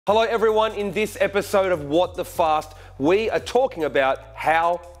Hello everyone, in this episode of What the Fast, we are talking about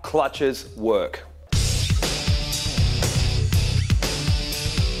how clutches work.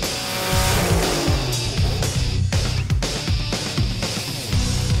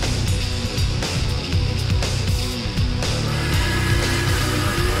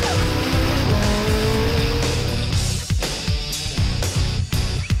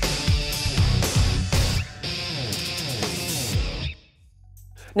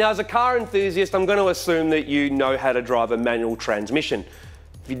 Now, as a car enthusiast, I'm going to assume that you know how to drive a manual transmission.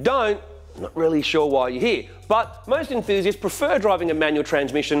 If you don't, I'm not really sure why you're here. But most enthusiasts prefer driving a manual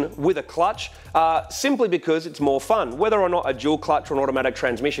transmission with a clutch simply because it's more fun. Whether or not a dual clutch or an automatic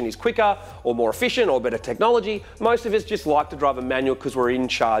transmission is quicker or more efficient or better technology, most of us just like to drive a manual because we're in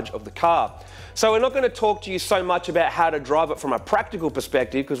charge of the car. So we're not going to talk to you so much about how to drive it from a practical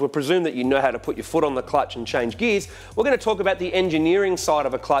perspective because we presume that you know how to put your foot on the clutch and change gears. We're going to talk about the engineering side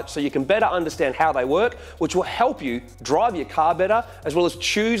of a clutch so you can better understand how they work, which will help you drive your car better as well as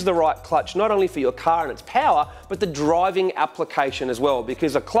choose the right clutch, not only for your car and its power, but the driving application as well.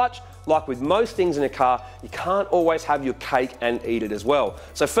 Because a clutch, like with most things in a car, you can't always have your cake and eat it as well.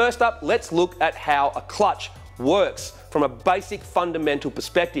 So first up, let's look at how a clutch works from a basic fundamental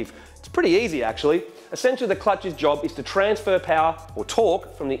perspective. It's pretty easy actually. Essentially the clutch's job is to transfer power or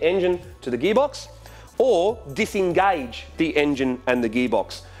torque from the engine to the gearbox or disengage the engine and the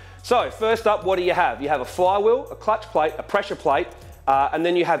gearbox. So first up, what do you have? You have a flywheel, a clutch plate, a pressure plate, and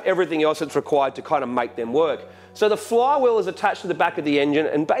then you have everything else that's required to kind of make them work. So the flywheel is attached to the back of the engine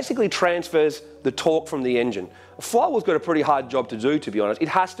and basically transfers the torque from the engine. A flywheel's got a pretty hard job to do, to be honest. It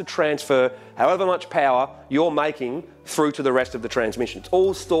has to transfer however much power you're making through to the rest of the transmission. It's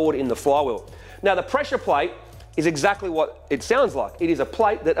all stored in the flywheel. Now the pressure plate is exactly what it sounds like. It is a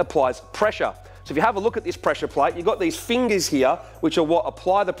plate that applies pressure. So if you have a look at this pressure plate, you've got these fingers here, which are what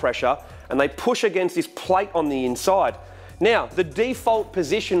apply the pressure, and they push against this plate on the inside. Now, the default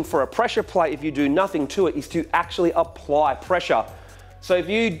position for a pressure plate, if you do nothing to it, is to actually apply pressure. So if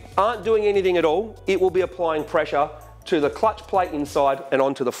you aren't doing anything at all, it will be applying pressure to the clutch plate inside and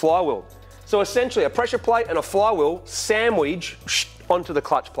onto the flywheel. So essentially, a pressure plate and a flywheel sandwich onto the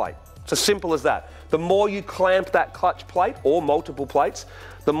clutch plate. It's as simple as that. The more you clamp that clutch plate, or multiple plates,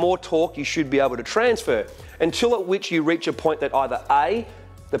 the more torque you should be able to transfer, until at which you reach a point that either A,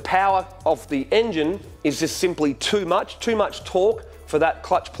 the power of the engine is just simply too much torque for that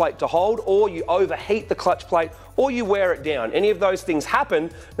clutch plate to hold, or you overheat the clutch plate, or you wear it down. Any of those things happen,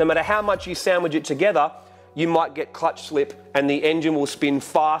 no matter how much you sandwich it together, you might get clutch slip and the engine will spin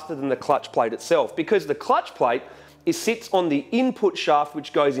faster than the clutch plate itself, because the clutch plate sits on the input shaft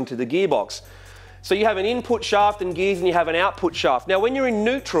which goes into the gearbox. So you have an input shaft and gears and you have an output shaft. Now when you're in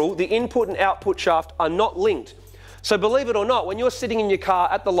neutral, the input and output shaft are not linked. So believe it or not, when you're sitting in your car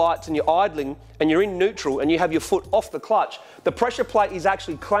at the lights and you're idling and you're in neutral and you have your foot off the clutch, the pressure plate is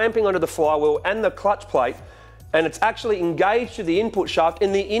actually clamping onto the flywheel and the clutch plate, and it's actually engaged to the input shaft,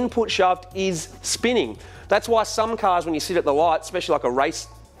 and the input shaft is spinning. That's why some cars, when you sit at the lights, especially like a race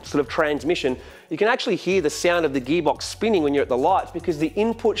sort of transmission, you can actually hear the sound of the gearbox spinning when you're at the lights, because the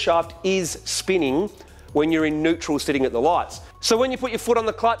input shaft is spinning when you're in neutral sitting at the lights. So when you put your foot on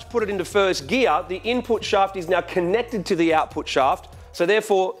the clutch, put it into first gear, the input shaft is now connected to the output shaft, so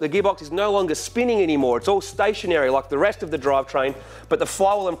therefore the gearbox is no longer spinning anymore. It's all stationary like the rest of the drivetrain, but the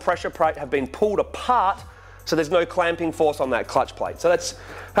flywheel and pressure plate have been pulled apart, so there's no clamping force on that clutch plate. So let's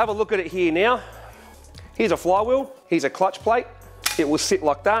have a look at it here now. Here's a flywheel, here's a clutch plate. It will sit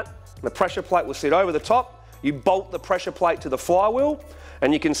like that, and the pressure plate will sit over the top. You bolt the pressure plate to the flywheel,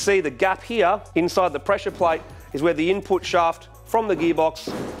 and you can see the gap here inside the pressure plate is where the input shaft from the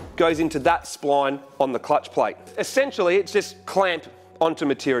gearbox goes into that spline on the clutch plate. Essentially, it's just clamped onto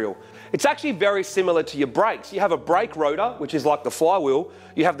material. It's actually very similar to your brakes. You have a brake rotor, which is like the flywheel.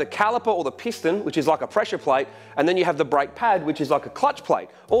 You have the caliper or the piston, which is like a pressure plate. And then you have the brake pad, which is like a clutch plate.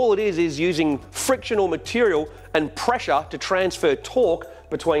 All it is using frictional material and pressure to transfer torque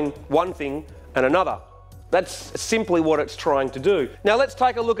between one thing and another. That's simply what it's trying to do. Now let's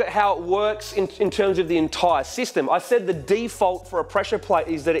take a look at how it works in terms of the entire system. I said the default for a pressure plate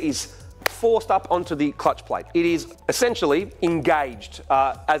is that it is forced up onto the clutch plate. It is essentially engaged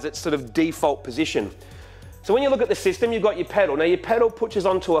as its sort of default position. So when you look at the system, you've got your pedal. Now your pedal pushes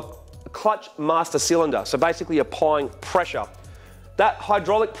onto a clutch master cylinder, so basically applying pressure. That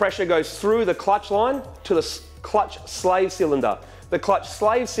hydraulic pressure goes through the clutch line to the clutch slave cylinder. The clutch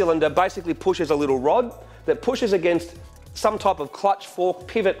slave cylinder basically pushes a little rod that pushes against some type of clutch fork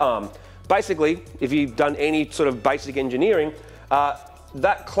pivot arm. Basically, if you've done any sort of basic engineering,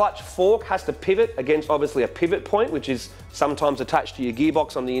 that clutch fork has to pivot against obviously a pivot point, which is sometimes attached to your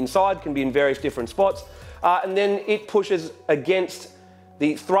gearbox on the inside, can be in various different spots. And then it pushes against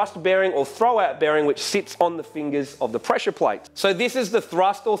the thrust bearing or throwout bearing, which sits on the fingers of the pressure plate. So this is the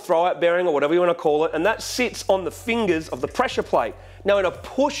thrust or throwout bearing, or whatever you want to call it, and that sits on the fingers of the pressure plate. Now in a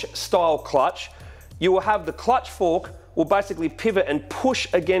push style clutch, you will have the clutch fork will basically pivot and push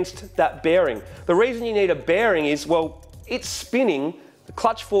against that bearing. The reason you need a bearing is, well, it's spinning, the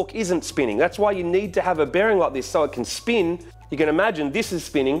clutch fork isn't spinning. That's why you need to have a bearing like this so it can spin. You can imagine this is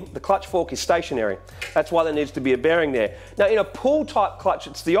spinning, the clutch fork is stationary. That's why there needs to be a bearing there. Now in a pull type clutch,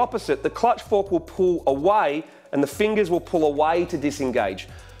 it's the opposite. The clutch fork will pull away and the fingers will pull away to disengage.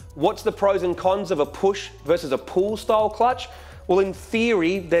 What's the pros and cons of a push versus a pull style clutch? Well, in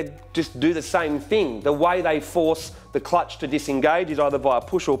theory, they just do the same thing. The way they force the clutch to disengage is either via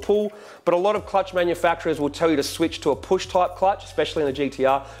push or pull, but a lot of clutch manufacturers will tell you to switch to a push type clutch, especially in the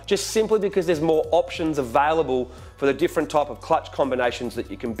GTR, just simply because there's more options available for the different type of clutch combinations that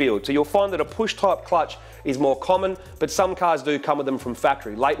you can build. So you'll find that a push type clutch is more common, but some cars do come with them from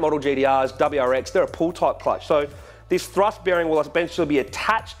factory. Late model GTRs, WRX, they're a pull type clutch. So this thrust bearing will eventually be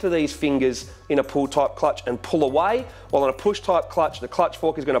attached to these fingers in a pull type clutch and pull away, while on a push type clutch, the clutch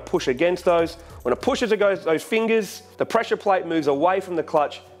fork is going to push against those. When it pushes against those fingers, the pressure plate moves away from the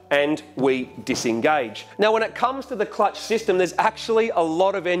clutch and we disengage. Now when it comes to the clutch system, there's actually a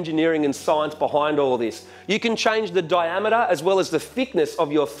lot of engineering and science behind all of this. You can change the diameter as well as the thickness of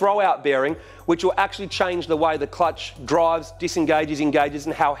your throwout bearing, which will actually change the way the clutch drives, disengages, engages,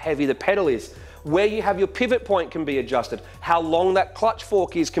 and how heavy the pedal is. Where you have your pivot point can be adjusted. How long that clutch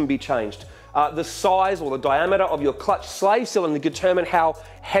fork is can be changed. The size or the diameter of your clutch slave cylinder can determine how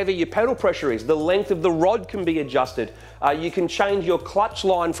heavy your pedal pressure is. The length of the rod can be adjusted. You can change your clutch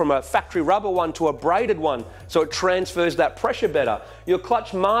line from a factory rubber one to a braided one so it transfers that pressure better. Your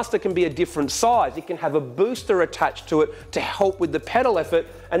clutch master can be a different size. It can have a booster attached to it to help with the pedal effort,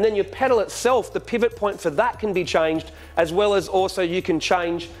 and then your pedal itself, the pivot point for that can be changed, as well as also you can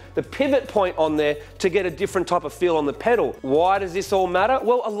change the pivot point on there to get a different type of feel on the pedal. Why does this all matter?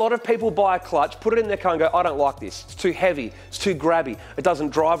 Well, a lot of people buy a clutch, put it in their car and go, I don't like this. It's too heavy, it's too grabby, it doesn't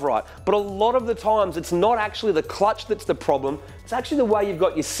drive right. But a lot of the times it's not actually the clutch that's the problem, it's actually the way you've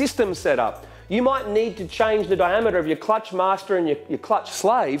got your system set up. You might need to change the diameter of your clutch master and your clutch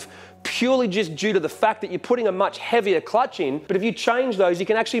slave purely just due to the fact that you're putting a much heavier clutch in, but if you change those, you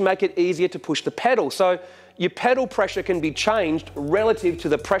can actually make it easier to push the pedal. So your pedal pressure can be changed relative to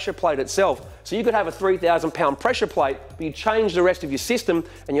the pressure plate itself. So you could have a 3,000 pound pressure plate, but you change the rest of your system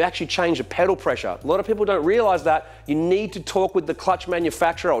and you actually change the pedal pressure. A lot of people don't realize that. You need to talk with the clutch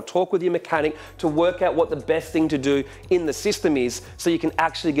manufacturer or talk with your mechanic to work out what the best thing to do in the system is so you can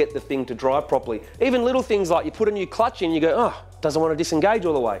actually get the thing to drive properly. Even little things like you put a new clutch in, you go, oh, doesn't want to disengage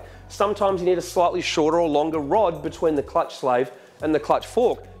all the way. Sometimes you need a slightly shorter or longer rod between the clutch slave and the clutch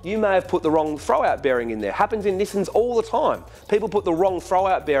fork. You may have put the wrong throwout bearing in there. Happens in Nissans all the time. People put the wrong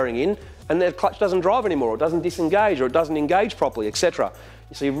throwout bearing in and their clutch doesn't drive anymore, or it doesn't disengage, or it doesn't engage properly, etc.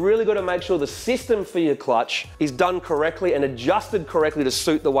 So you've really got to make sure the system for your clutch is done correctly and adjusted correctly to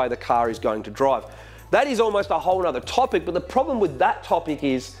suit the way the car is going to drive. That is almost a whole other topic, but the problem with that topic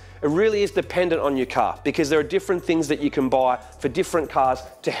is it really is dependent on your car, because there are different things that you can buy for different cars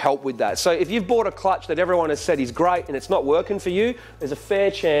to help with that. So if you've bought a clutch that everyone has said is great and it's not working for you, there's a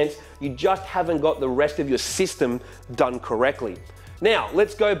fair chance you just haven't got the rest of your system done correctly. Now,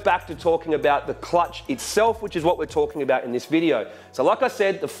 let's go back to talking about the clutch itself, which is what we're talking about in this video. So like I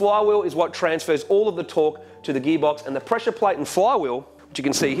said, the flywheel is what transfers all of the torque to the gearbox, and the pressure plate and flywheel, which you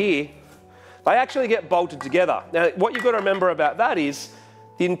can see here, they actually get bolted together. Now, what you've got to remember about that is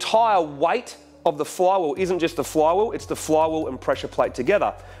the entire weight of the flywheel isn't just the flywheel, it's the flywheel and pressure plate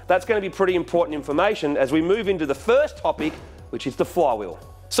together. That's going to be pretty important information as we move into the first topic, which is the flywheel.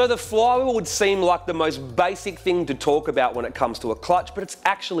 So the flywheel would seem like the most basic thing to talk about when it comes to a clutch, but it's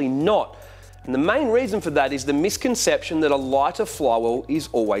actually not. And the main reason for that is the misconception that a lighter flywheel is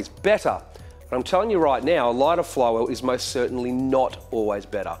always better. But I'm telling you right now, a lighter flywheel is most certainly not always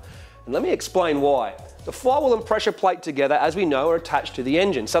better. And let me explain why. The flywheel and pressure plate together, as we know, are attached to the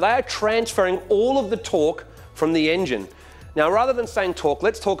engine. So they are transferring all of the torque from the engine. Now, rather than saying torque,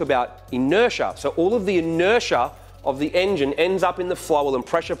 let's talk about inertia. So all of the inertia of the engine ends up in the flywheel and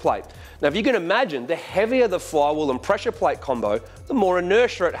pressure plate. Now, if you can imagine, the heavier the flywheel and pressure plate combo, the more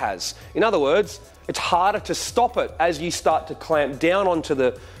inertia it has. In other words, it's harder to stop it as you start to clamp down onto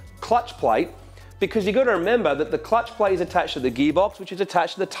the clutch plate. because you've got to remember that the clutch plate is attached to the gearbox, which is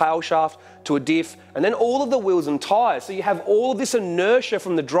attached to the tail shaft, to a diff, and then all of the wheels and tyres. So you have all of this inertia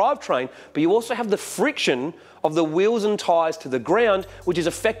from the drivetrain, but you also have the friction of the wheels and tyres to the ground, which is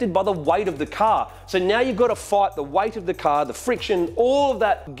affected by the weight of the car. So now you've got to fight the weight of the car, the friction, all of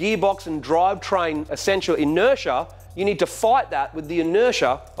that gearbox and drivetrain essential inertia. You need to fight that with the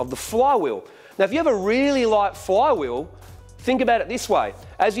inertia of the flywheel. Now, if you have a really light flywheel, think about it this way.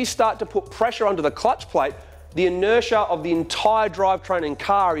 As you start to put pressure onto the clutch plate, the inertia of the entire drivetrain and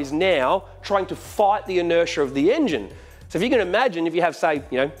car is now trying to fight the inertia of the engine. So if you can imagine, if you have, say,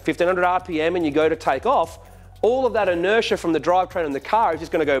 1500 RPM and you go to take off, all of that inertia from the drivetrain and the car is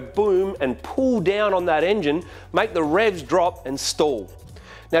just going to go boom and pull down on that engine, make the revs drop and stall.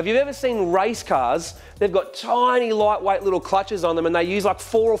 Now, if you've ever seen race cars, they've got tiny, lightweight little clutches on them and they use like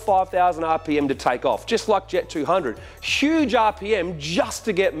 4,000 or 5,000 RPM to take off, just like Jet 200. Huge RPM just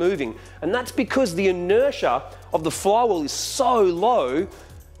to get moving. And that's because the inertia of the flywheel is so low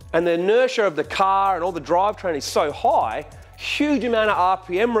and the inertia of the car and all the drivetrain is so high, huge amount of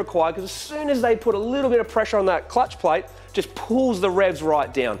RPM required, because as soon as they put a little bit of pressure on that clutch plate, just pulls the revs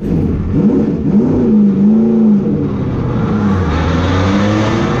right down.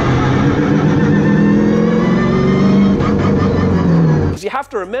 You have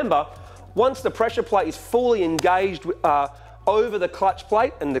to remember, once the pressure plate is fully engaged over the clutch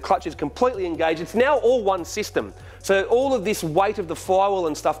plate and the clutch is completely engaged, it's now all one system. So all of this weight of the flywheel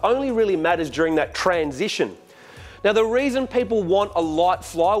and stuff only really matters during that transition. Now, the reason people want a light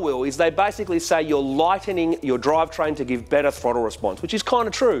flywheel is they basically say you're lightening your drivetrain to give better throttle response, which is kind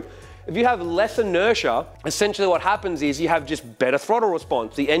of true. If you have less inertia, essentially what happens is you have just better throttle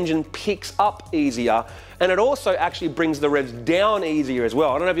response. The engine picks up easier, and it also actually brings the revs down easier as well.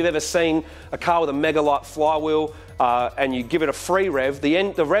 I don't know if you've ever seen a car with a mega light flywheel and you give it a free rev,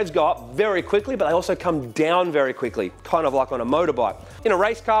 the revs go up very quickly, but they also come down very quickly, kind of like on a motorbike. In a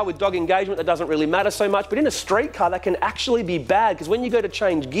race car with dog engagement, that doesn't really matter so much, but in a street car, that can actually be bad, because when you go to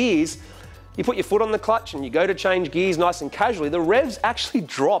change gears, you put your foot on the clutch and you go to change gears nice and casually, the revs actually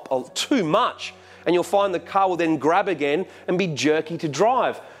drop too much, and you'll find the car will then grab again and be jerky to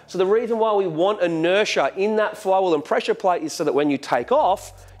drive. So the reason why we want inertia in that flywheel and pressure plate is so that when you take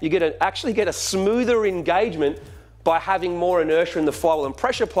off, you actually get a smoother engagement by having more inertia in the flywheel and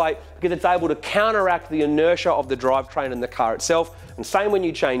pressure plate, because it's able to counteract the inertia of the drivetrain and the car itself. And same when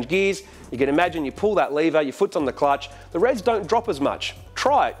you change gears, you can imagine you pull that lever, your foot's on the clutch, the revs don't drop as much.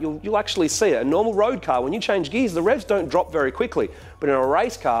 Try it, you'll actually see it. A normal road car, when you change gears, the revs don't drop very quickly. But in a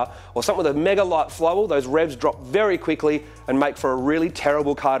race car or something with a mega light flywheel, those revs drop very quickly and make for a really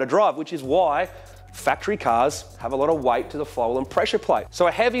terrible car to drive, which is why factory cars have a lot of weight to the flywheel and pressure plate. So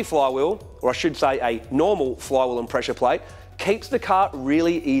a heavy flywheel, or I should say a normal flywheel and pressure plate, keeps the car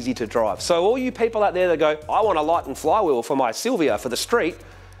really easy to drive. So all you people out there that go, I want a lightened flywheel for my Silvia for the street,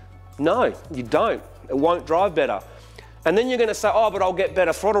 no, you don't. It won't drive better. And then you're going to say, oh, but I'll get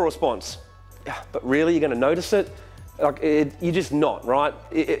better throttle response. Yeah, but really, you're going to notice it? You're just not, right?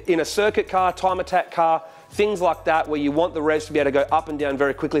 In a circuit car, time attack car, things like that, where you want the revs to be able to go up and down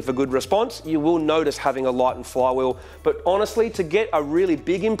very quickly for good response, you will notice having a lightened flywheel. But honestly, to get a really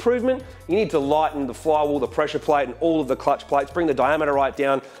big improvement, you need to lighten the flywheel, the pressure plate, and all of the clutch plates, bring the diameter right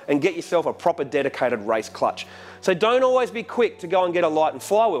down, and get yourself a proper dedicated race clutch. So don't always be quick to go and get a lightened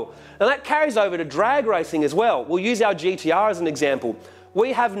flywheel. And that carries over to drag racing as well. We'll use our GTR as an example.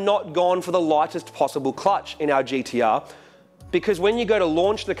 We have not gone for the lightest possible clutch in our GTR, because when you go to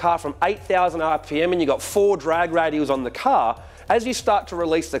launch the car from 8,000 RPM and you've got 4 drag radials on the car, as you start to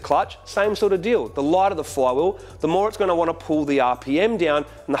release the clutch, same sort of deal. The lighter the flywheel, the more it's going to want to pull the RPM down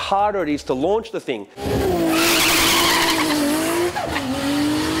and the harder it is to launch the thing.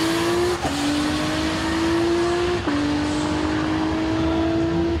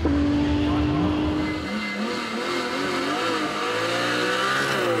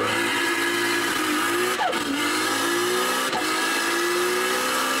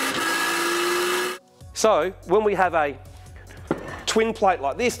 So when we have a twin plate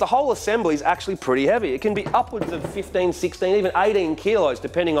like this, the whole assembly is actually pretty heavy. It can be upwards of 15, 16, even 18 kilos,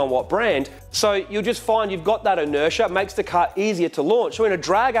 depending on what brand. So you'll just find you've got that inertia, it makes the car easier to launch. So in a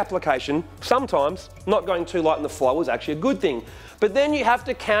drag application, sometimes not going too light in the flywheel is actually a good thing. But then you have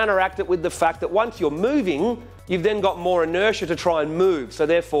to counteract it with the fact that once you're moving, you've then got more inertia to try and move, so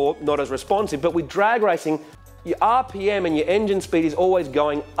therefore not as responsive. But with drag racing, your RPM and your engine speed is always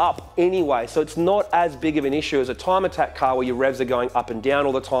going up anyway, so it's not as big of an issue as a time attack car where your revs are going up and down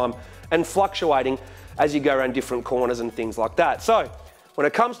all the time and fluctuating as you go around different corners and things like that. So when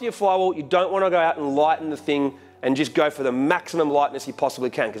it comes to your flywheel, you don't want to go out and lighten the thing and just go for the maximum lightness you possibly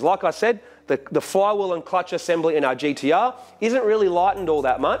can, because like I said, The flywheel and clutch assembly in our GTR isn't really lightened all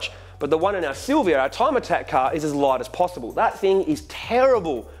that much, but the one in our Silvia, our time attack car, is as light as possible. That thing is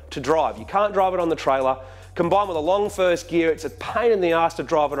terrible to drive. You can't drive it on the trailer. Combined with a long first gear, it's a pain in the ass to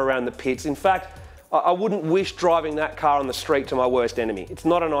drive it around the pits. In fact, I wouldn't wish driving that car on the street to my worst enemy. It's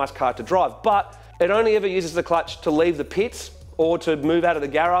not a nice car to drive, but it only ever uses the clutch to leave the pits or to move out of the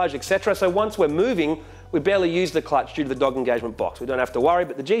garage, etc. So once we're moving, we barely use the clutch due to the dog engagement box. We don't have to worry,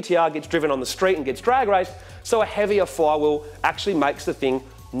 but the GTR gets driven on the street and gets drag raced, so a heavier flywheel actually makes the thing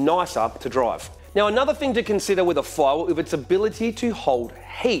nicer to drive. Now, another thing to consider with a flywheel is its ability to hold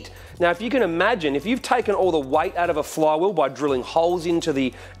heat. Now, if you can imagine, if you've taken all the weight out of a flywheel by drilling holes into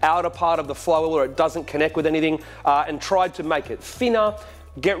the outer part of the flywheel where it doesn't connect with anything and tried to make it thinner,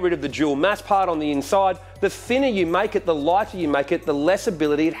 get rid of the dual mass part on the inside, the thinner you make it, the lighter you make it, the less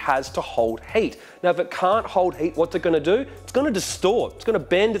ability it has to hold heat. Now, if it can't hold heat, what's it going to do? It's going to distort, it's going to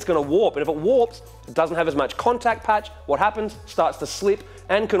bend, it's going to warp. And if it warps, it doesn't have as much contact patch. What happens? Starts to slip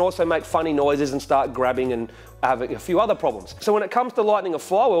and can also make funny noises and start grabbing and having a few other problems. So when it comes to lightening a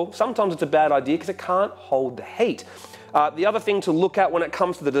flywheel, sometimes it's a bad idea because it can't hold the heat. The other thing to look at when it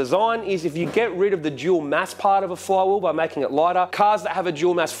comes to the design is if you get rid of the dual mass part of a flywheel by making it lighter, cars that have a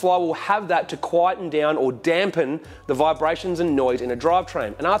dual mass flywheel have that to quieten down or dampen the vibrations and noise in a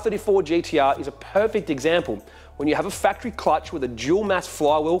drivetrain. An R34 GTR is a perfect example. When you have a factory clutch with a dual mass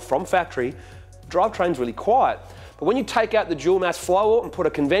flywheel from factory, the drivetrain's really quiet. But when you take out the dual mass flywheel and put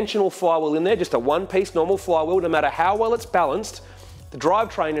a conventional flywheel in there, just a one-piece normal flywheel, no matter how well it's balanced, the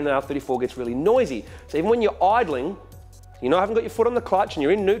drivetrain in an R34 gets really noisy. So even when you're idling, you haven't got your foot on the clutch and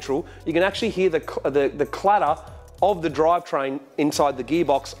you're in neutral, you can actually hear the clatter of the drivetrain inside the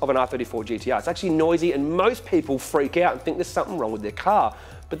gearbox of an R34 GTR. It's actually noisy and most people freak out and think there's something wrong with their car.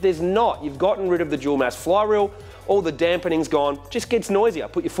 But there's not. You've gotten rid of the dual mass flywheel, all the dampening's gone, just gets noisier.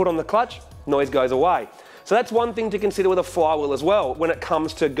 Put your foot on the clutch, noise goes away. So that's one thing to consider with a flywheel as well when it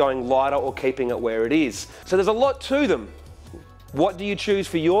comes to going lighter or keeping it where it is. So there's a lot to them. What do you choose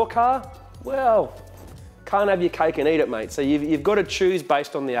for your car? Well, can't have your cake and eat it, mate. So you've got to choose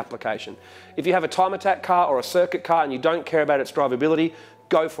based on the application. If you have a time attack car or a circuit car and you don't care about its drivability,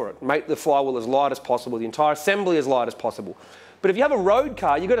 go for it. Make the flywheel as light as possible, the entire assembly as light as possible. But if you have a road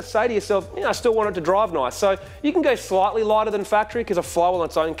car, you've got to say to yourself, I still want it to drive nice. So you can go slightly lighter than factory because a flywheel on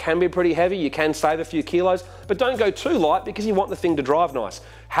its own can be pretty heavy. You can save a few kilos, but don't go too light because you want the thing to drive nice.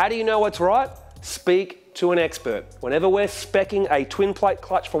 How do you know what's right? Speak to an expert. Whenever we're speccing a twin plate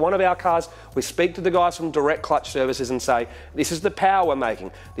clutch for one of our cars, we speak to the guys from Direct Clutch Services and say, this is the power we're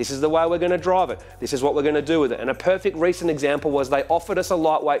making, this is the way we're going to drive it, this is what we're going to do with it. And a perfect recent example was they offered us a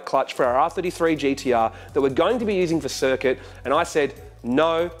lightweight clutch for our R33 GTR that we're going to be using for circuit, and I said,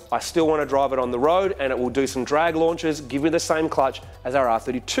 no, I still want to drive it on the road and it will do some drag launches, give me the same clutch as our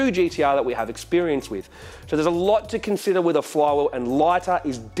R32 GTR that we have experience with. So there's a lot to consider with a flywheel, and lighter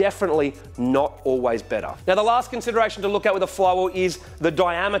is definitely not always better. Now, the last consideration to look at with a flywheel is the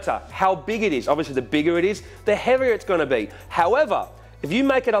diameter, how big it is. Obviously, the bigger it is, the heavier it's going to be. However, if you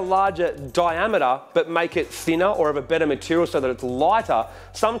make it a larger diameter, but make it thinner or of a better material so that it's lighter,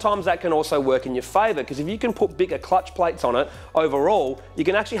 sometimes that can also work in your favor, because if you can put bigger clutch plates on it, overall, you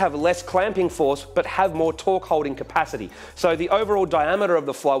can actually have less clamping force, but have more torque holding capacity. So the overall diameter of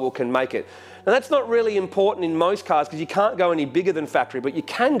the flywheel can make it. Now, that's not really important in most cars because you can't go any bigger than factory, but you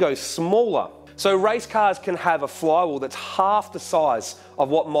can go smaller. So race cars can have a flywheel that's half the size of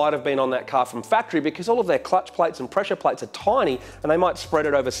what might have been on that car from factory because all of their clutch plates and pressure plates are tiny and they might spread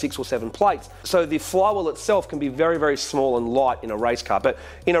it over 6 or 7 plates. So the flywheel itself can be very, very small and light in a race car. But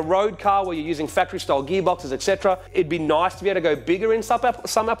in a road car where you're using factory style gearboxes, etc., it'd be nice to be able to go bigger in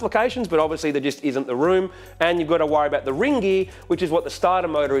some applications, but obviously there just isn't the room, and you've got to worry about the ring gear, which is what the starter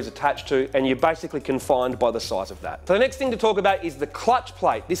motor is attached to, and you're basically confined by the size of that. So the next thing to talk about is the clutch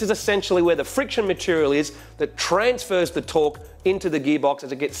plate. This is essentially where the friction material is that transfers the torque into the gearbox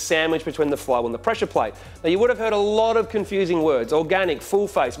as it gets sandwiched between the flywheel and the pressure plate. Now, you would have heard a lot of confusing words: organic, full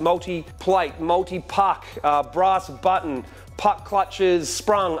face, multi-plate, multi-puck, brass button, puck clutches,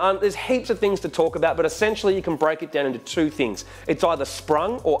 sprung. There's heaps of things to talk about, but essentially you can break it down into 2 things. It's either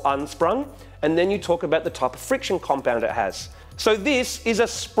sprung or unsprung, and then you talk about the type of friction compound it has. So this is a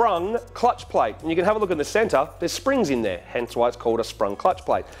sprung clutch plate, and you can have a look in the center, there's springs in there, hence why it's called a sprung clutch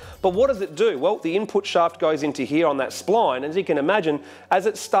plate. But what does it do? Well, the input shaft goes into here on that spline, and as you can imagine, as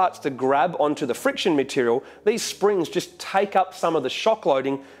it starts to grab onto the friction material, these springs just take up some of the shock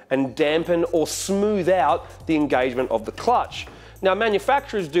loading and dampen or smooth out the engagement of the clutch. Now,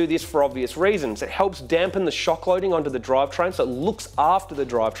 manufacturers do this for obvious reasons. It helps dampen the shock loading onto the drivetrain, so it looks after the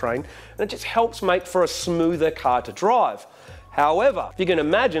drivetrain, and it just helps make for a smoother car to drive. However, if you can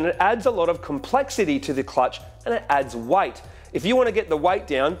imagine, it adds a lot of complexity to the clutch and it adds weight. If you want to get the weight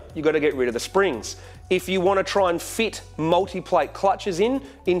down, you've got to get rid of the springs. If you want to try and fit multi-plate clutches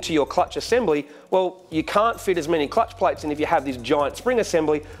into your clutch assembly, well, you can't fit as many clutch plates in if you have this giant spring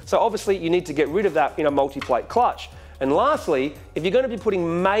assembly, so obviously you need to get rid of that in a multi-plate clutch. And lastly, if you're going to be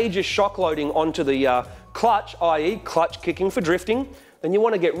putting major shock loading onto the clutch, i.e. clutch kicking for drifting, then you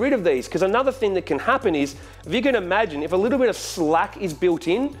want to get rid of these, because another thing that can happen is, if you can imagine, if a little bit of slack is built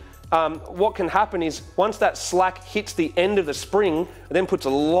in, what can happen is once that slack hits the end of the spring, it then puts a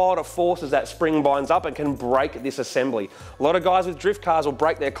lot of force as that spring binds up and can break this assembly. A lot of guys with drift cars will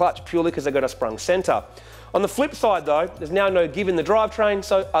break their clutch purely because they've got a sprung center. On the flip side though, there's now no give in the drivetrain,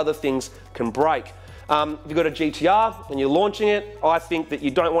 so other things can break. If you've got a GTR and you're launching it, I think that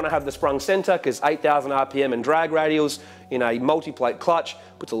you don't want to have the sprung center because 8,000 RPM and drag radials in a multi-plate clutch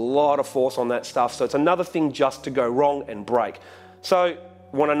puts a lot of force on that stuff. So it's another thing just to go wrong and break. So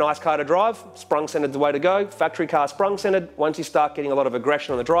want a nice car to drive? Sprung centered's the way to go. Factory car sprung centered. Once you start getting a lot of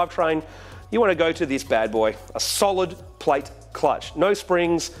aggression on the drivetrain, you want to go to this bad boy, a solid plate clutch. No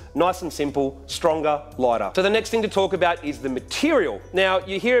springs, nice and simple, stronger, lighter. So the next thing to talk about is the material. Now,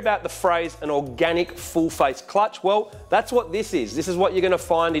 you hear about the phrase an organic full-face clutch. Well, that's what this is. This is what you're going to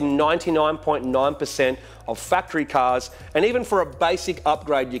find in 99.9% of factory cars, and even for a basic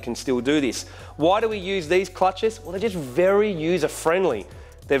upgrade, you can still do this. Why do we use these clutches? Well, they're just very user-friendly.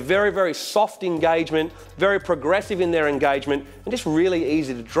 They're very, very soft engagement, very progressive in their engagement, and just really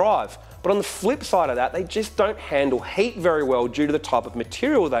easy to drive. But on the flip side of that, they just don't handle heat very well due to the type of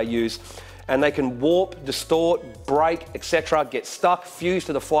material they use. And they can warp, distort, break, etc., get stuck, fuse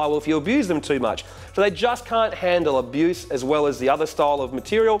to the flywheel if you abuse them too much. So they just can't handle abuse as well as the other style of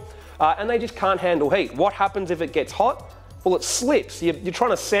material, and they just can't handle heat. What happens if it gets hot? Well, it slips. You're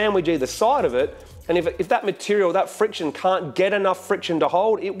trying to sandwich either side of it, and if that material, that friction can't get enough friction to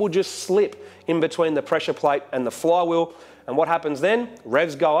hold, it will just slip in between the pressure plate and the flywheel. And what happens then?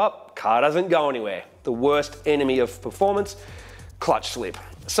 Revs go up, car doesn't go anywhere. The worst enemy of performance, clutch slip.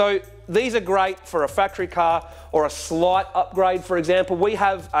 So these are great for a factory car or a slight upgrade. For example, we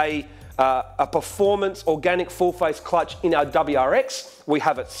have a performance organic full-face clutch in our WRX. We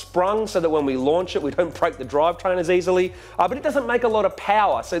have it sprung so that when we launch it, we don't break the drivetrain as easily, but it doesn't make a lot of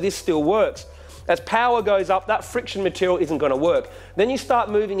power, so this still works. As power goes up, that friction material isn't going to work. Then you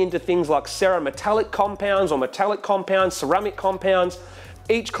start moving into things like cerometallic compounds or metallic compounds, ceramic compounds.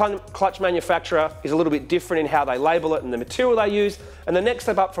 Each clutch manufacturer is a little bit different in how they label it and the material they use. And the next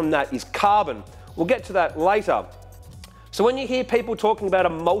step up from that is carbon. We'll get to that later. So when you hear people talking about a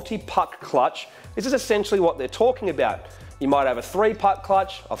multi-puck clutch, this is essentially what they're talking about. You might have a 3-puck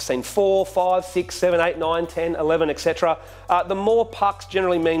clutch. I've seen 4, 5, 6, 7, 8, 9, 10, 11, etc. The more pucks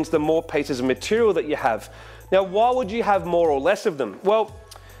generally means the more pieces of material that you have. Now, why would you have more or less of them? Well,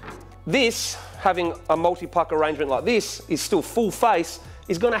 this, having a multi-puck arrangement like this, is still full face,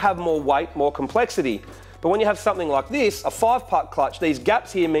 is going to have more weight, more complexity. But when you have something like this, a 5-puck clutch, these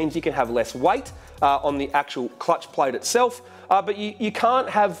gaps here means you can have less weight on the actual clutch plate itself, but you can't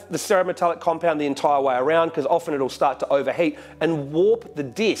have the cerometallic compound the entire way around because often it'll start to overheat and warp the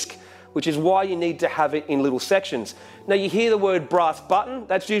disc, which is why you need to have it in little sections. Now you hear the word brass button,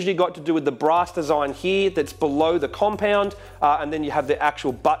 that's usually got to do with the brass design here that's below the compound, and then you have the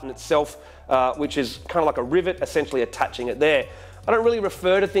actual button itself, which is kind of like a rivet, essentially attaching it there. I don't really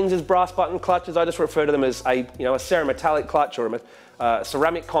refer to things as brass button clutches, I just refer to them as a cerometallic clutch or a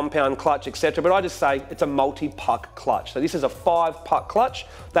ceramic compound clutch, etc. But I just say it's a multi-puck clutch. So this is a 5-puck clutch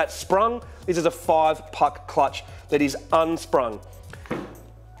that's sprung. This is a 5-puck clutch that is unsprung.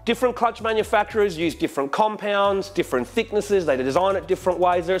 Different clutch manufacturers use different compounds, different thicknesses, they design it different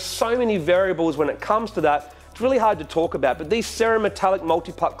ways. There are so many variables when it comes to that, it's really hard to talk about. But these cerometallic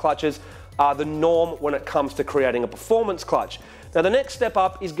multi-puck clutches are the norm when it comes to creating a performance clutch. Now the next step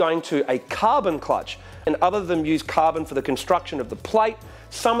up is going to a carbon clutch, and other of them use carbon for the construction of the plate.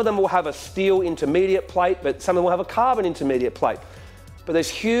 Some of them will have a steel intermediate plate, but some of them will have a carbon intermediate plate. But there's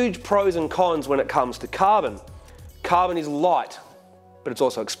huge pros and cons when it comes to carbon. Carbon is light, but it's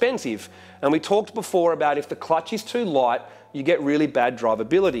also expensive. And we talked before about if the clutch is too light, you get really bad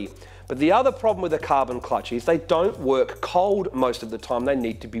drivability. But the other problem with a carbon clutch is they don't work cold most of the time, they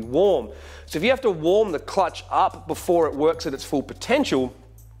need to be warm. So if you have to warm the clutch up before it works at its full potential,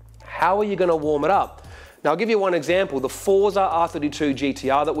 how are you going to warm it up? Now I'll give you one example. The Forza R32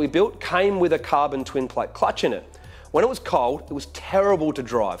 GTR that we built came with a carbon twin plate clutch in it. When it was cold, it was terrible to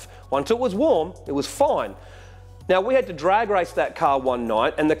drive. Once it was warm, it was fine. Now we had to drag race that car one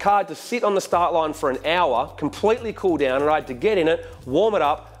night and the car had to sit on the start line for an hour, completely cool down, and I had to get in it, warm it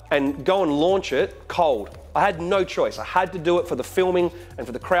up, and go and launch it cold. I had no choice. I had to do it for the filming and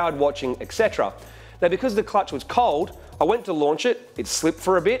for the crowd watching, etc. Now, because the clutch was cold, I went to launch it, it slipped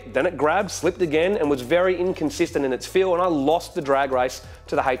for a bit, then it grabbed, slipped again, and was very inconsistent in its feel, and I lost the drag race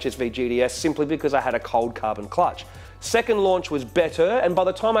to the HSV GTS simply because I had a cold carbon clutch. Second launch was better, and by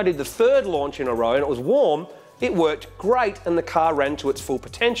the time I did the third launch in a row and it was warm, it worked great and the car ran to its full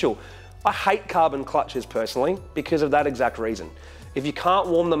potential. I hate carbon clutches personally because of that exact reason. If you can't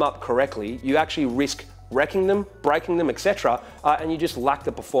warm them up correctly, you actually risk wrecking them, breaking them, etc., and you just lack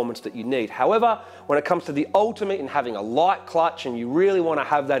the performance that you need. However, when it comes to the ultimate in having a light clutch and you really want to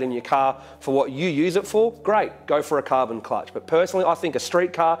have that in your car for what you use it for, great, go for a carbon clutch. But personally, I think a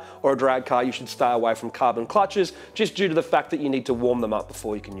street car or a drag car, you should stay away from carbon clutches just due to the fact that you need to warm them up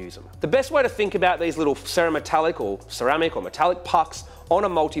before you can use them. The best way to think about these little ceramic or metallic pucks on a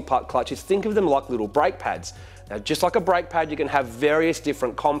multi-puck clutch is think of them like little brake pads. Now, just like a brake pad, you can have various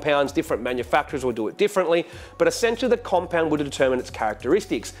different compounds, different manufacturers will do it differently, but essentially the compound will determine its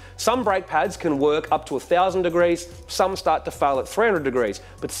characteristics. Some brake pads can work up to 1,000 degrees, some start to fail at 300 degrees,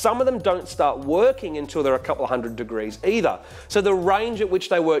 but some of them don't start working until they're a couple of hundred degrees either. So the range at which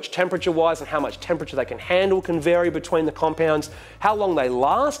they work temperature-wise and how much temperature they can handle can vary between the compounds, how long they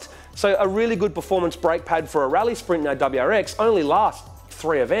last. So a really good performance brake pad for a rally sprint in our WRX only lasts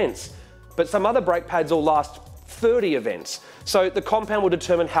 3 events, but some other brake pads will last 30 events. So the compound will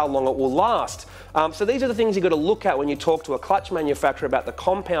determine how long it will last. So these are the things you've got to look at when you talk to a clutch manufacturer about the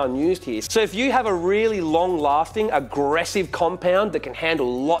compound used here. So if you have a really long-lasting, aggressive compound that can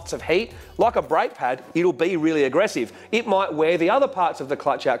handle lots of heat, like a brake pad, it'll be really aggressive. It might wear the other parts of the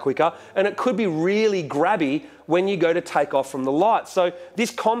clutch out quicker, and it could be really grabby when you go to take off from the light. So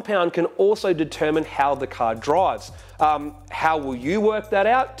this compound can also determine how the car drives. How will you work that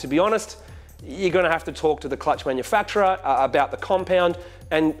out? To be honest, you're going to have to talk to the clutch manufacturer about the compound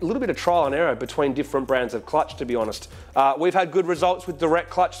and a little bit of trial and error between different brands of clutch, to be honest. We've had good results with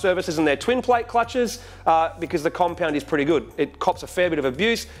direct clutch services and their twin plate clutches because the compound is pretty good. It cops a fair bit of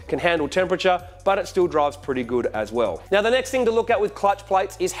abuse, can handle temperature, but it still drives pretty good as well. Now, the next thing to look at with clutch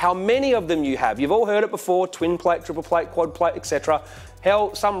plates is how many of them you have. You've all heard it before, twin plate, triple plate, quad plate, etc.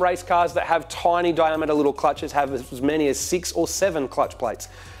 Hell, some race cars that have tiny diameter little clutches have as many as 6 or 7 clutch plates.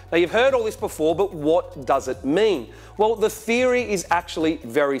 Now, you've heard all this before, but what does it mean? Well, the theory is actually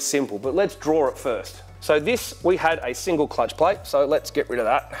very simple, but let's draw it first. So this, we had a single clutch plate, so let's get rid of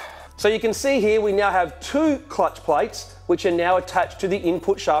that. So you can see here, we now have 2 clutch plates, which are now attached to the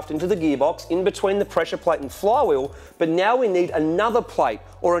input shaft into the gearbox, in between the pressure plate and flywheel, but now we need another plate,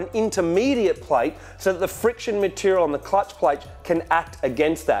 or an intermediate plate, so that the friction material on the clutch plate can act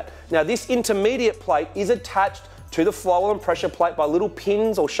against that. Now, this intermediate plate is attached to the flywheel and pressure plate by little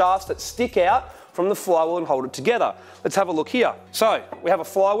pins or shafts that stick out from the flywheel and hold it together. Let's have a look here. So we have a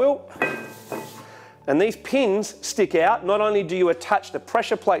flywheel and these pins stick out. Not only do you attach the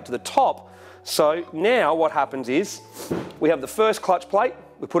pressure plate to the top, so now what happens is we have the first clutch plate,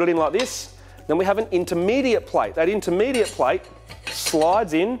 we put it in like this, then we have an intermediate plate. That intermediate plate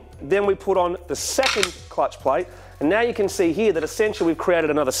slides in, then we put on the second clutch plate, and now you can see here that essentially we've created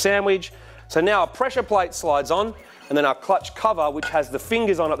another sandwich. So now our pressure plate slides on, and then our clutch cover, which has the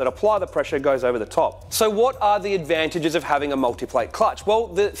fingers on it that apply the pressure, goes over the top. So what are the advantages of having a multi-plate clutch? Well,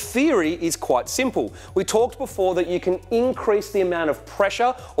 the theory is quite simple. We talked before that you can increase the amount of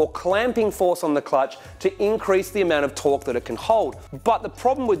pressure or clamping force on the clutch to increase the amount of torque that it can hold. But the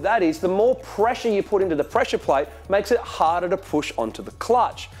problem with that is the more pressure you put into the pressure plate makes it harder to push onto the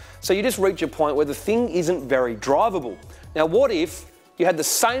clutch. So you just reach a point where the thing isn't very drivable. Now, what if you had the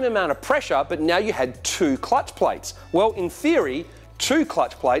same amount of pressure, but now you had 2 clutch plates? Well, in theory, 2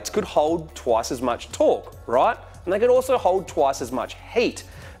 clutch plates could hold twice as much torque, right? And they could also hold twice as much heat.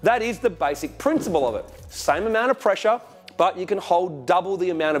 That is the basic principle of it. Same amount of pressure, but you can hold double the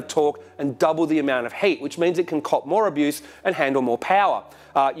amount of torque and double the amount of heat, which means it can cop more abuse and handle more power.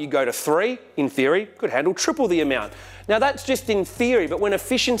 You go to 3, in theory, could handle triple the amount. Now, that's just in theory, but when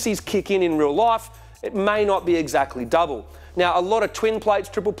efficiencies kick in real life, it may not be exactly double. Now, a lot of twin plates,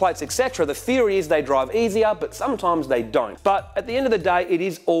 triple plates, etc., the theory is they drive easier, but sometimes they don't. But at the end of the day, it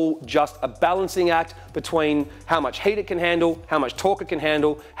is all just a balancing act between how much heat it can handle, how much torque it can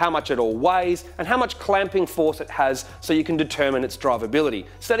handle, how much it all weighs, and how much clamping force it has, so you can determine its drivability.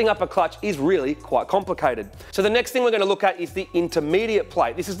 Setting up a clutch is really quite complicated. So the next thing we're going to look at is the intermediate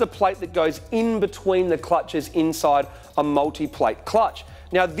plate. This is the plate that goes in between the clutches inside a multi-plate clutch.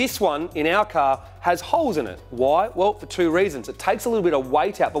 Now, this one in our car has holes in it. Why? Well, for 2 reasons. It takes a little bit of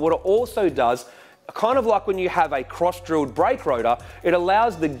weight out, but what it also does, kind of like when you have a cross-drilled brake rotor, it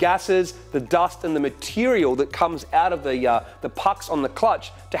allows the gases, the dust and the material that comes out of the pucks on the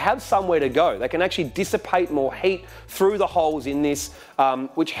clutch to have somewhere to go. They can actually dissipate more heat through the holes in this,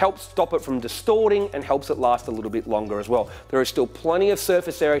 which helps stop it from distorting and helps it last a little bit longer as well. There is still plenty of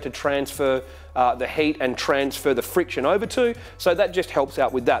surface area to transfer the heat and transfer the friction over to, so that just helps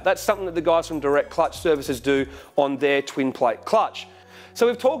out with that. That's something that the guys from Direct Clutch Services do on their twin plate clutch. So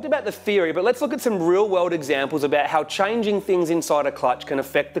we've talked about the theory, but let's look at some real world examples about how changing things inside a clutch can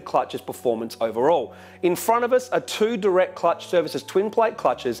affect the clutch's performance overall. In front of us are two Direct Clutch Services twin plate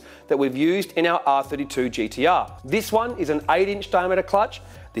clutches that we've used in our R32 GTR. This one is an 8-inch diameter clutch.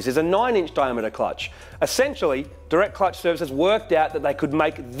 This is a 9-inch diameter clutch. Essentially, Direct Clutch Services worked out that they could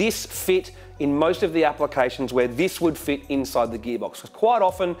make this fit in most of the applications where this would fit inside the gearbox, because quite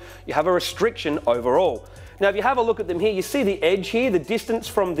often you have a restriction overall. Now, if you have a look at them here, you see the edge here, the distance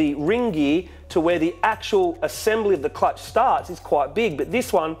from the ring gear to where the actual assembly of the clutch starts is quite big, but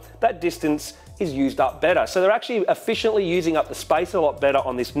this one, that distance is used up better. So they're actually efficiently using up the space a lot better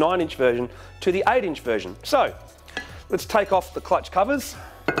on this 9-inch version to the 8-inch version. So let's take off the clutch covers,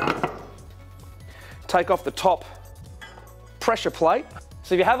 take off the top pressure plate.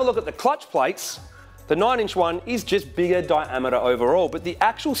 So if you have a look at the clutch plates, the 9-inch one is just bigger diameter overall, but the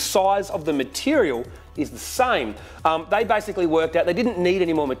actual size of the material is the same. They basically worked out they didn't need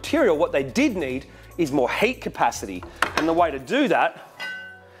any more material. What they did need is more heat capacity. And the way to do that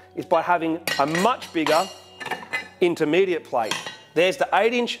is by having a much bigger intermediate plate. There's the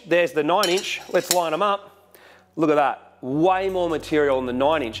 8-inch, there's the 9-inch. Let's line them up. Look at that. Way more material in the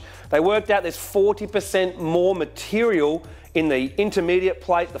 9-inch. They worked out there's 40% more material in the intermediate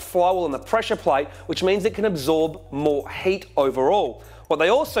plate, the flywheel and the pressure plate, which means it can absorb more heat overall. What they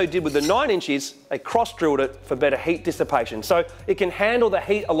also did with the 9-inch is they cross-drilled it for better heat dissipation. So it can handle the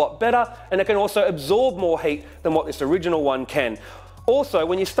heat a lot better, and it can also absorb more heat than what this original one can. Also,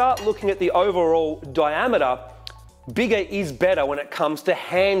 when you start looking at the overall diameter, bigger is better when it comes to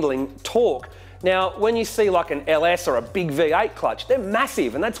handling torque. Now, when you see like an LS or a big V8 clutch, they're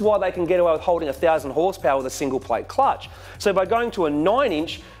massive, and that's why they can get away with holding 1,000 horsepower with a single plate clutch. So by going to a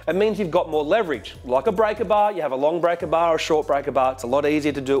 9-inch, it means you've got more leverage. Like a breaker bar, you have a long breaker bar or a short breaker bar. It's a lot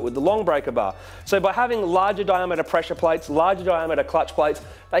easier to do it with the long breaker bar. So by having larger diameter pressure plates, larger diameter clutch plates,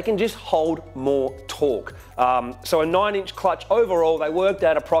 they can just hold more torque. So a 9-inch clutch overall, they worked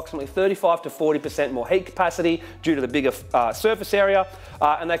out approximately 35 to 40% more heat capacity due to the bigger surface area,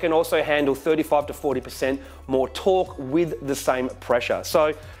 and they can also handle 35 to 40% more torque with the same pressure.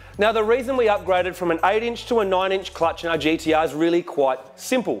 So now the reason we upgraded from an 8-inch to a 9-inch clutch in our GTR is really quite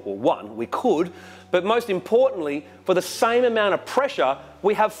simple. Well, one, we could, but most importantly, for the same amount of pressure,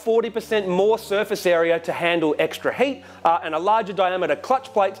 we have 40% more surface area to handle extra heat and a larger diameter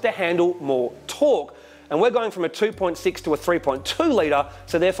clutch plates to handle more torque. And we're going from a 2.6 to a 3.2 litre,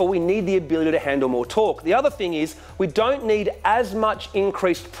 so therefore we need the ability to handle more torque. The other thing is we don't need as much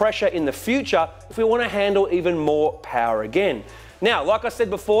increased pressure in the future if we want to handle even more power again. Now, like I said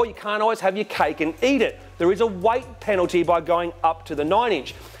before, you can't always have your cake and eat it. There is a weight penalty by going up to the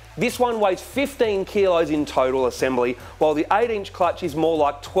 9-inch. This one weighs 15 kilos in total assembly, while the 8-inch clutch is more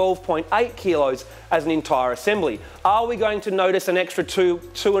like 12.8 kilos as an entire assembly. Are we going to notice an extra two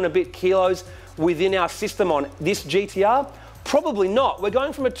and a bit kilos within our system on this GTR? Probably not. We're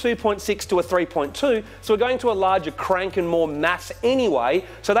going from a 2.6 to a 3.2, so we're going to a larger crank and more mass anyway,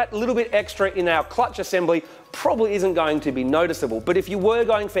 so that little bit extra in our clutch assembly probably isn't going to be noticeable. But if you were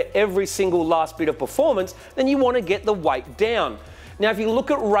going for every single last bit of performance, then you want to get the weight down. Now, if you look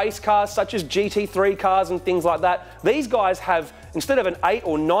at race cars such as GT3 cars and things like that, these guys have, instead of an 8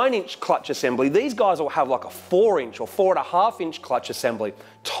 or 9-inch clutch assembly, these guys will have like a 4-inch or 4.5-inch clutch assembly.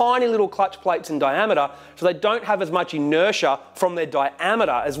 Tiny little clutch plates in diameter, so they don't have as much inertia from their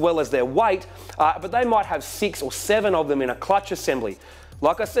diameter as well as their weight, but they might have 6 or 7 of them in a clutch assembly.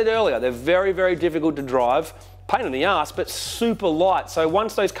 Like I said earlier, they're very, very difficult to drive. Pain in the ass, but super light. So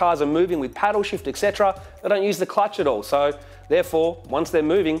once those cars are moving with paddle shift, etc., they don't use the clutch at all. So therefore, once they're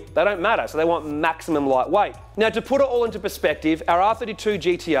moving, they don't matter. So they want maximum lightweight. Now, to put it all into perspective, our R32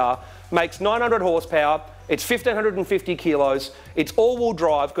 GTR makes 900 horsepower. It's 1,550 kilos. It's all-wheel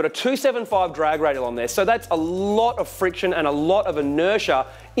drive, got a 275 drag radial on there. So that's a lot of friction and a lot of inertia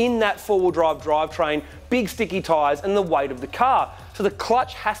in that four-wheel drive drivetrain, big sticky tyres and the weight of the car. So the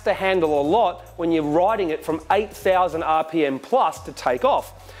clutch has to handle a lot when you're riding it from 8,000 RPM plus to take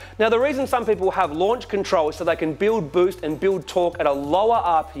off. Now, the reason some people have launch control is so they can build boost and build torque at a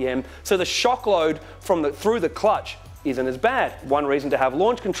lower RPM, so the shock load from through the clutch isn't as bad. One reason to have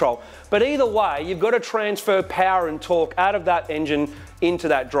launch control. But either way, you've got to transfer power and torque out of that engine into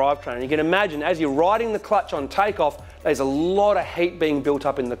that drivetrain. You can imagine as you're riding the clutch on takeoff, there's a lot of heat being built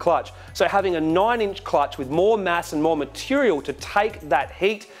up in the clutch. So having a 9-inch clutch with more mass and more material to take that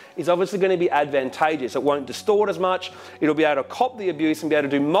heat is obviously going to be advantageous. It won't distort as much. It'll be able to cop the abuse and be able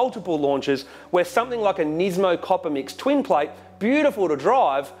to do multiple launches, where something like a Nismo copper mix twin plate, beautiful to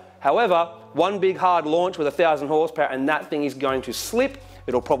drive. However, one big hard launch with 1,000 horsepower and that thing is going to slip.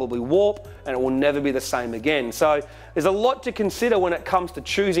 It'll probably warp and it will never be the same again. So there's a lot to consider when it comes to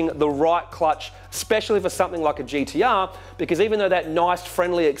choosing the right clutch, especially for something like a GTR, because even though that nice,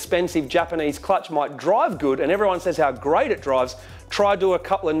 friendly, expensive Japanese clutch might drive good and everyone says how great it drives, try do a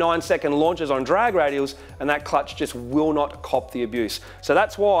couple of 9-second launches on drag radials and that clutch just will not cop the abuse. So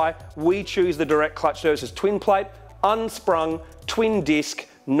that's why we choose the Direct Clutch Services twin plate, unsprung, twin disc,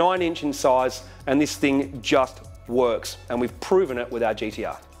 9-inch in size, and this thing just works, and we've proven it with our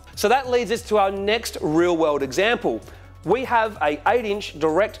GTR. So that leads us to our next real-world example. We have a 8-inch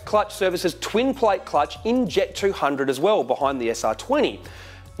Direct Clutch Services twin plate clutch in Jet 200 as well, behind the SR20.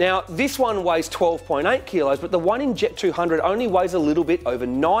 Now, this one weighs 12.8 kilos, but the one in Jet 200 only weighs a little bit over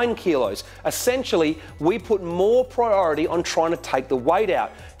 9 kilos. Essentially, we put more priority on trying to take the weight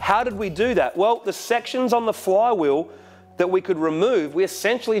out. How did we do that? Well, the sections on the flywheel that we could remove, we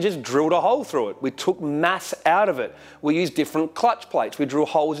essentially just drilled a hole through it. We took mass out of it. We used different clutch plates. We drew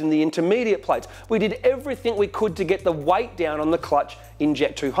holes in the intermediate plates. We did everything we could to get the weight down on the clutch in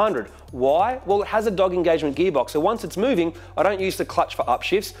Jet 200. Why? Well, it has a dog engagement gearbox, so once it's moving, I don't use the clutch for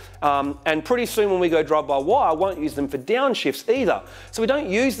upshifts, and pretty soon when we go drive-by-wire, I won't use them for downshifts either. So we don't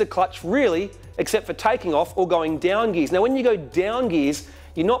use the clutch really, except for taking off or going down gears. Now, when you go down gears,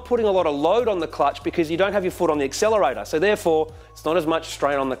 you're not putting a lot of load on the clutch because you don't have your foot on the accelerator. So therefore, it's not as much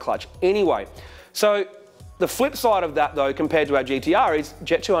strain on the clutch anyway. So the flip side of that though, compared to our GTR, is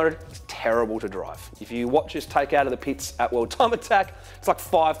Jet 200 is terrible to drive. If you watch us take out of the pits at World Time Attack, it's like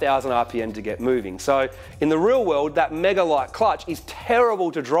 5,000 RPM to get moving. So in the real world, that mega light clutch is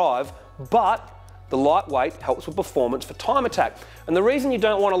terrible to drive, but the lightweight helps with performance for time attack. And the reason you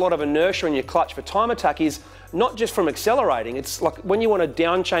don't want a lot of inertia in your clutch for time attack is not just from accelerating. It's like when you want to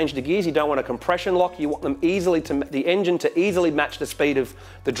down change the gears, you don't want a compression lock. You want them the engine to easily match the speed of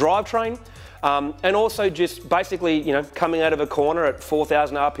the drivetrain. And also just basically, coming out of a corner at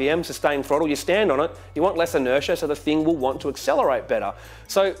 4,000 RPM, sustained throttle, you stand on it, you want less inertia, so the thing will want to accelerate better.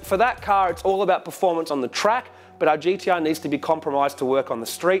 So for that car, it's all about performance on the track, but our GTR needs to be compromised to work on the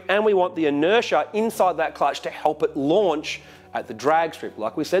street, and we want the inertia inside that clutch to help it launch at the drag strip.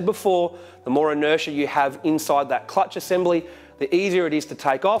 Like we said before, the more inertia you have inside that clutch assembly, the easier it is to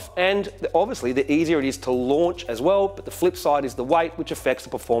take off, and obviously the easier it is to launch as well, but the flip side is the weight, which affects the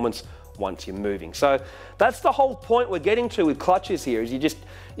performance once you're moving. So that's the whole point we're getting to with clutches here, is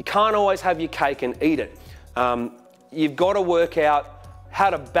you can't always have your cake and eat it. You've got to work out how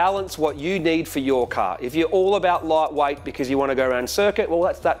to balance what you need for your car. If you're all about lightweight because you want to go around circuit, well,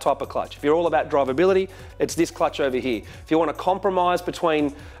 that's that type of clutch. If you're all about drivability, it's this clutch over here. If you want to compromise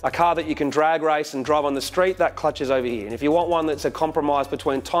between a car that you can drag race and drive on the street, that clutch is over here. And if you want one that's a compromise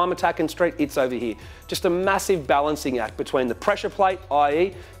between time attack and street, it's over here. Just a massive balancing act between the pressure plate,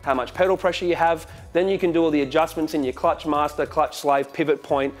 i.e. how much pedal pressure you have, then you can do all the adjustments in your clutch master, clutch slave, pivot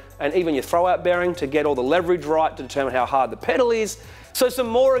point, and even your throwout bearing to get all the leverage right to determine how hard the pedal is. So some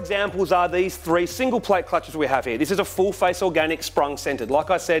more examples are these 3 single plate clutches we have here. This is a full face organic sprung centered. Like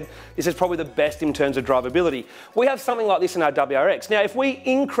I said, this is probably the best in terms of drivability. We have something like this in our WRX. Now, if we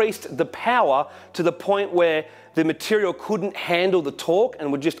increased the power to the point where the material couldn't handle the torque and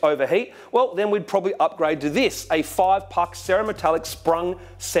would just overheat, well, then we'd probably upgrade to this, a 5-puck cerametallic sprung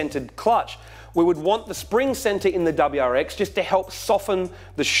centered clutch. We would want the spring center in the WRX just to help soften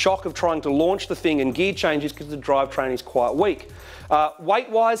the shock of trying to launch the thing and gear changes because the drivetrain is quite weak.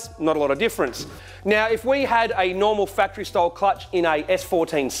 Weight-wise, not a lot of difference. Now, if we had a normal factory-style clutch in a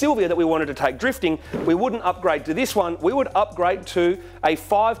S14 Silvia that we wanted to take drifting, we wouldn't upgrade to this one. We would upgrade to a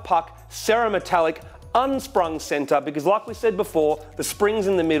 5-puck cerametallic unsprung center, because like we said before, the springs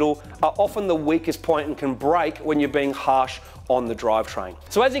in the middle are often the weakest point and can break when you're being harsh on the drivetrain.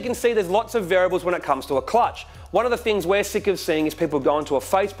 So as you can see, there's lots of variables when it comes to a clutch. One of the things we're sick of seeing is people going to a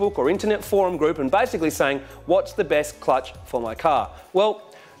Facebook or internet forum group and basically saying, what's the best clutch for my car? Well,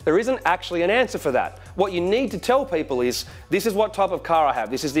 there isn't actually an answer for that. What you need to tell people is, this is what type of car I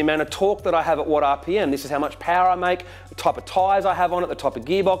have, this is the amount of torque that I have at what RPM, this is how much power I make, the type of tyres I have on it, the type of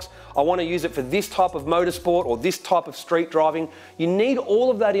gearbox, I want to use it for this type of motorsport or this type of street driving. You need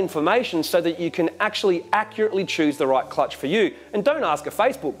all of that information so that you can actually accurately choose the right clutch for you. And don't ask a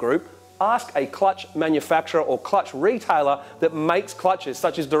Facebook group, ask a clutch manufacturer or clutch retailer that makes clutches,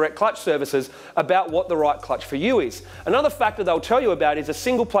 such as Direct Clutch Services, about what the right clutch for you is. Another factor they'll tell you about is a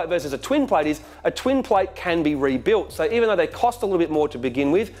single plate versus a twin plate is a twin plate can be rebuilt. So even though they cost a little bit more to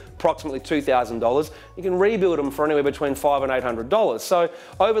begin with, approximately $2,000, you can rebuild them for anywhere between $500 and $800. So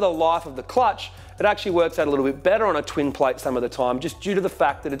over the life of the clutch, it actually works out a little bit better on a twin plate some of the time, just due to the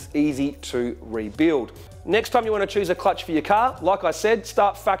fact that it's easy to rebuild. Next time you want to choose a clutch for your car, like I said,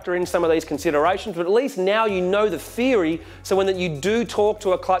 start factoring in some of these considerations, but at least now you know the theory, so when you do talk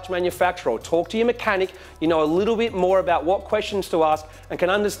to a clutch manufacturer or talk to your mechanic, you know a little bit more about what questions to ask and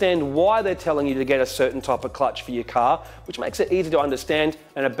can understand why they're telling you to get a certain type of clutch for your car, which makes it easy to understand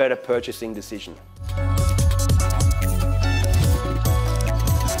and a better purchasing decision.